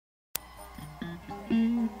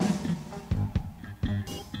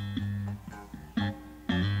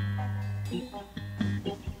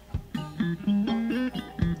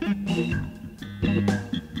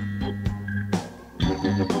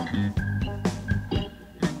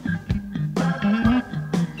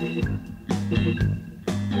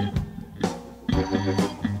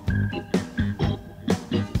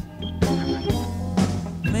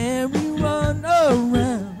Man, we run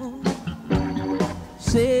around,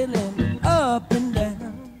 sailing up and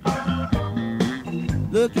down,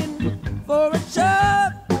 looking for a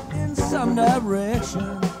shot in some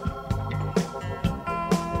direction.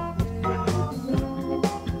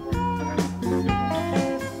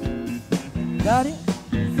 Got it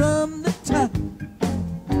from the top,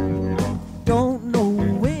 don't know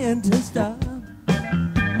when to stop.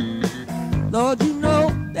 Lord, you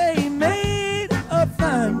know they made a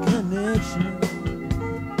fine connection.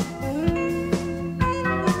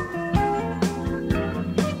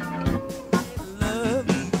 Love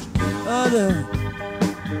each other.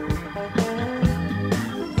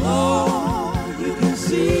 Oh, you can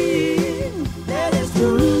see that it's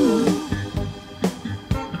true.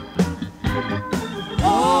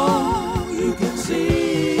 Oh, you can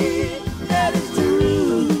see that it's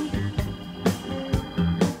true.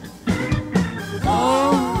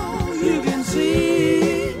 Oh, you can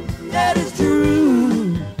see that it's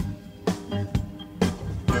true.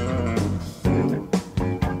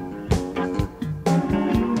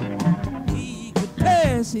 He could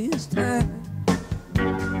pass his time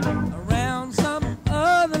around some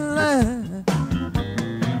other line,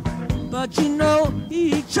 but you know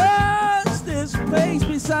he chose this place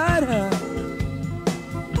beside her.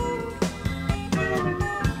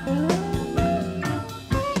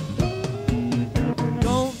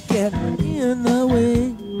 Don't get in the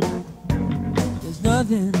way, there's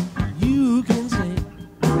nothing you can say,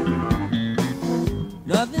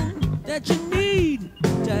 nothing that you need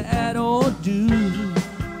to add or do.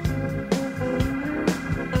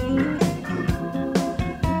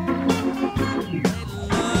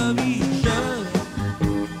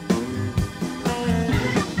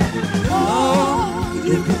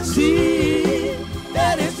 You can see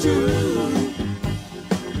that it's true.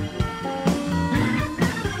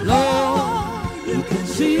 Lord, you can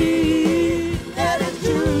see that it's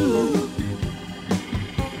true.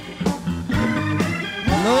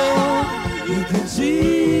 Lord, you can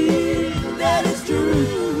see that it's true.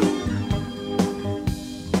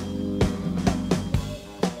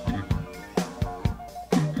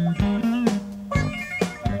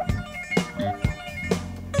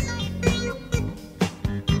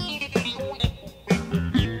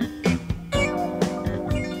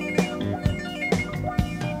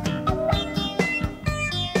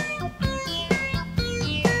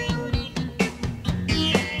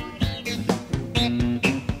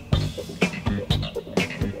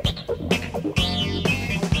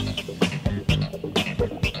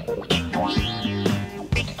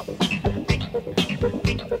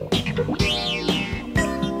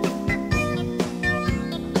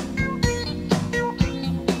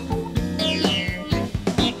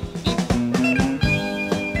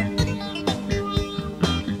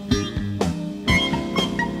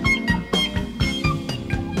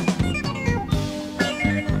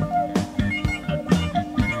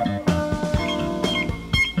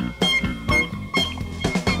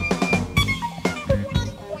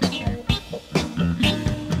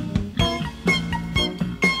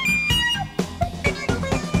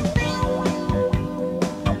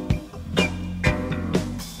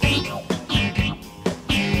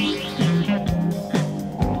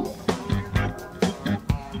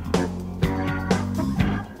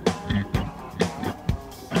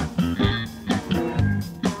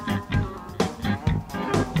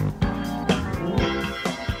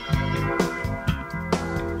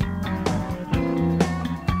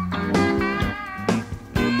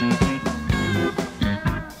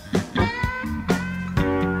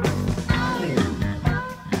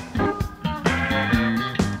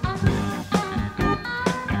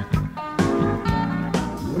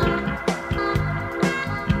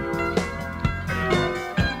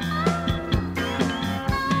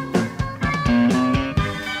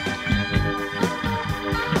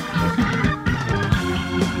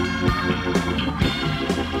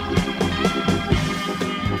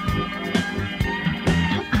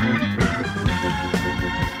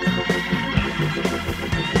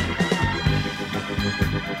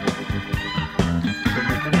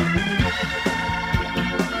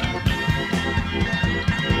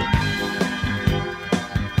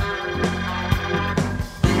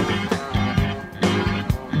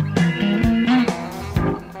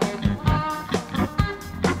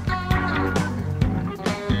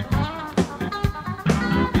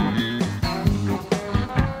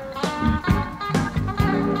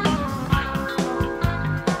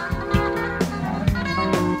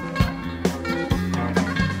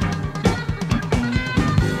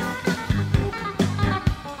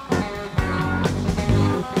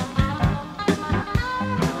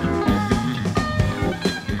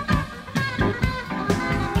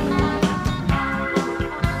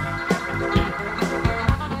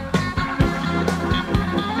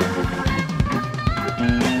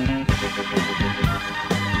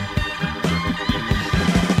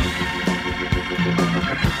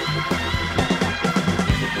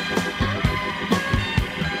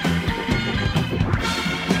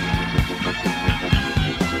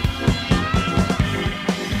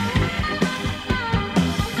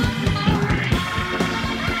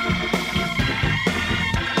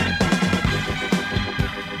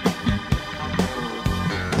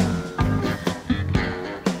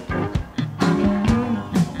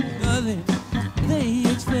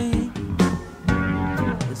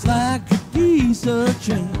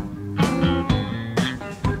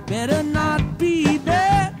 better not be